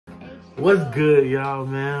What's good, y'all,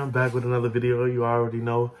 man? Back with another video. You already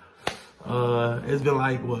know. It's been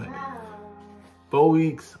like, what, 4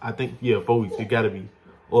 weeks? I think, yeah, 4 weeks. It gotta be.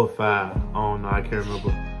 Or 5. I don't know. I can't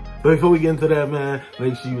remember. But before we get into that, man,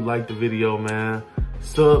 make sure you like the video, man.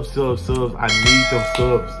 Subs. I need them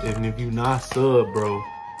subs. And if you not sub, bro,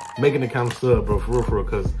 make an account sub, bro, for real,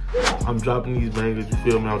 because I'm dropping these bangers, you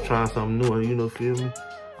feel me? I'm trying something new, and you know, feel me?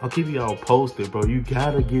 I'll keep y'all posted, bro. You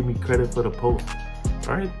gotta give me credit for the post,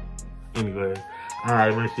 all right? Anyway, all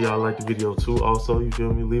right, make sure y'all like the video too. Also, you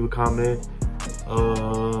feel me? Leave a comment.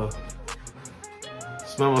 Spam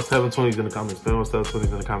on 720s in the comments. Spam on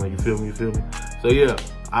 720s in the comment. You feel me? So yeah,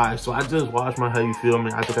 all right. So I just watched my How You Feel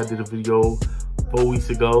Me. I think I did a video 4 weeks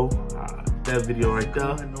ago. That video right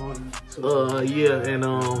there. Yeah, and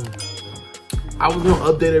I was gonna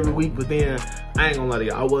update every week, but then I ain't gonna lie to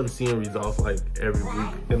y'all, I wasn't seeing results like every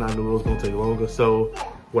week, and I knew it was gonna take longer. So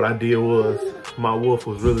what I did was, my wolf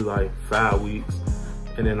was really like 5 weeks,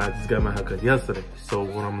 and then I just got my haircut yesterday. So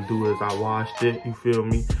what I'm gonna do is I washed it, you feel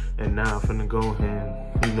me? And now I'm finna go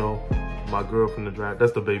ahead and, you know, my girl finna drive.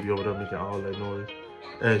 That's the baby over there making all that noise,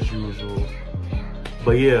 as usual.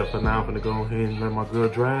 But yeah, for now I'm finna go ahead and let my girl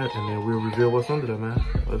drive, and then we'll reveal what's under there, man.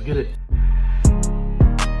 Let's get it.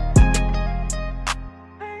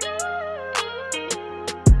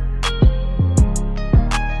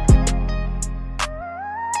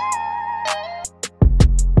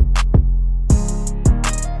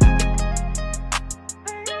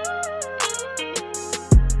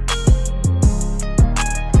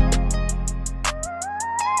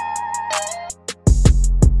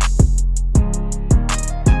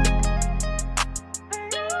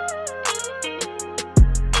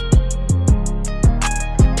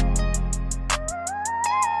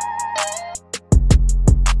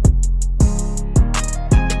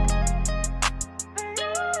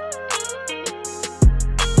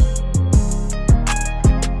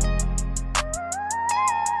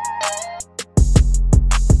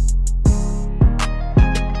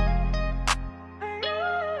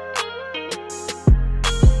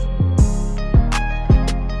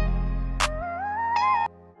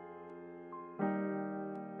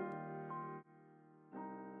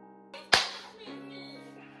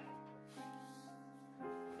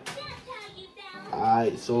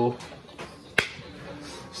 Alright, so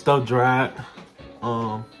stuff dried.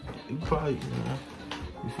 You probably,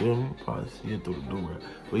 you feel me? Probably see it through the door.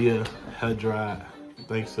 But yeah, hair dried.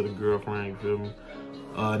 Thanks to the girlfriend, you feel me?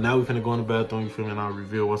 Now we finna go in the bathroom, you feel me? And I'll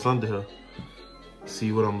reveal what's under here.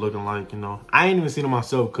 See what I'm looking like, you know. I ain't even seen it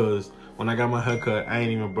myself, cause when I got my hair cut, I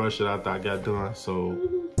ain't even brush it after I got done. So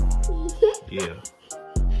yeah.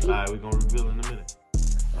 Alright, we gonna reveal in a minute.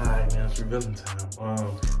 Alright, man, it's revealing time.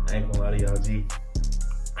 I ain't gonna lie to y'all, G.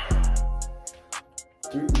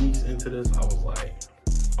 3 weeks into this, I was like,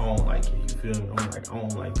 I don't like it, you feel me? I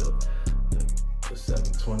don't like the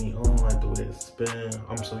 720, I don't like the way it spin.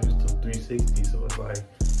 I'm so used to 360, so it's like,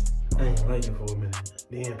 I ain't like it for a minute.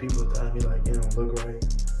 Then people tell me like, it don't look right.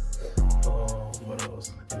 What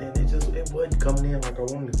else? And then it wasn't coming in like I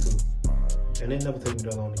wanted it to. And it never took me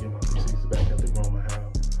that long to get my 360 back after growing my hair.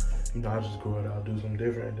 You know, I just grow it out, do something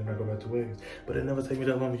different, and then I go back to wigs. But it never take me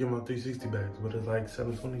that long to get my 360 back. But it's like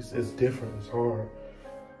 720s, it's different, it's hard.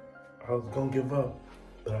 I was gonna give up,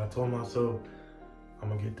 but I told myself, I'm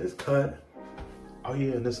gonna get this cut. Oh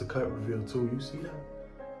yeah, and this a cut reveal too, you see that?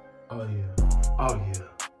 Oh yeah.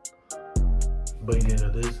 But yeah,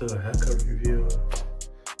 this is a haircut reveal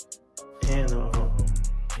and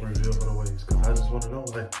reveal for the waves, cause I just wanna know,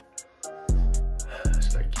 like,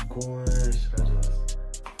 should I keep going? Should I just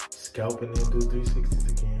scalp and then do 360s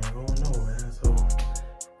again? I don't know, man. So,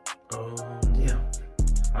 yeah.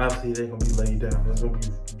 Obviously, they gonna be laid down. It's gonna be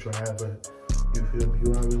dry, but you feel me? You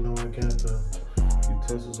already know I got the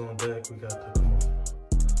utensils on deck. We got the, come on.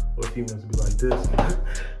 What females be like this?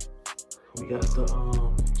 We got the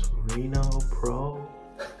Torino Pro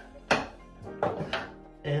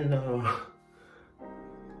and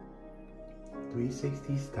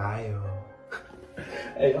 360 style.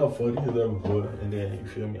 Hey, how funny is that before? And then you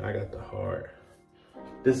feel me? I got the hard.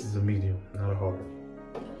 This is a medium, not a hard.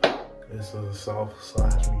 It's a soft /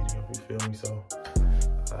 medium, you feel me? So,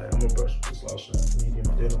 I'm gonna brush with this soft / medium,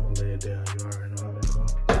 then I'm gonna lay it down. You already know how that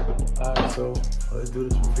goes. Alright, so let's do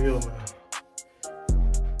this reveal, man.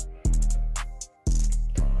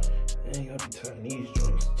 And you gotta be tying these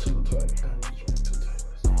joints too.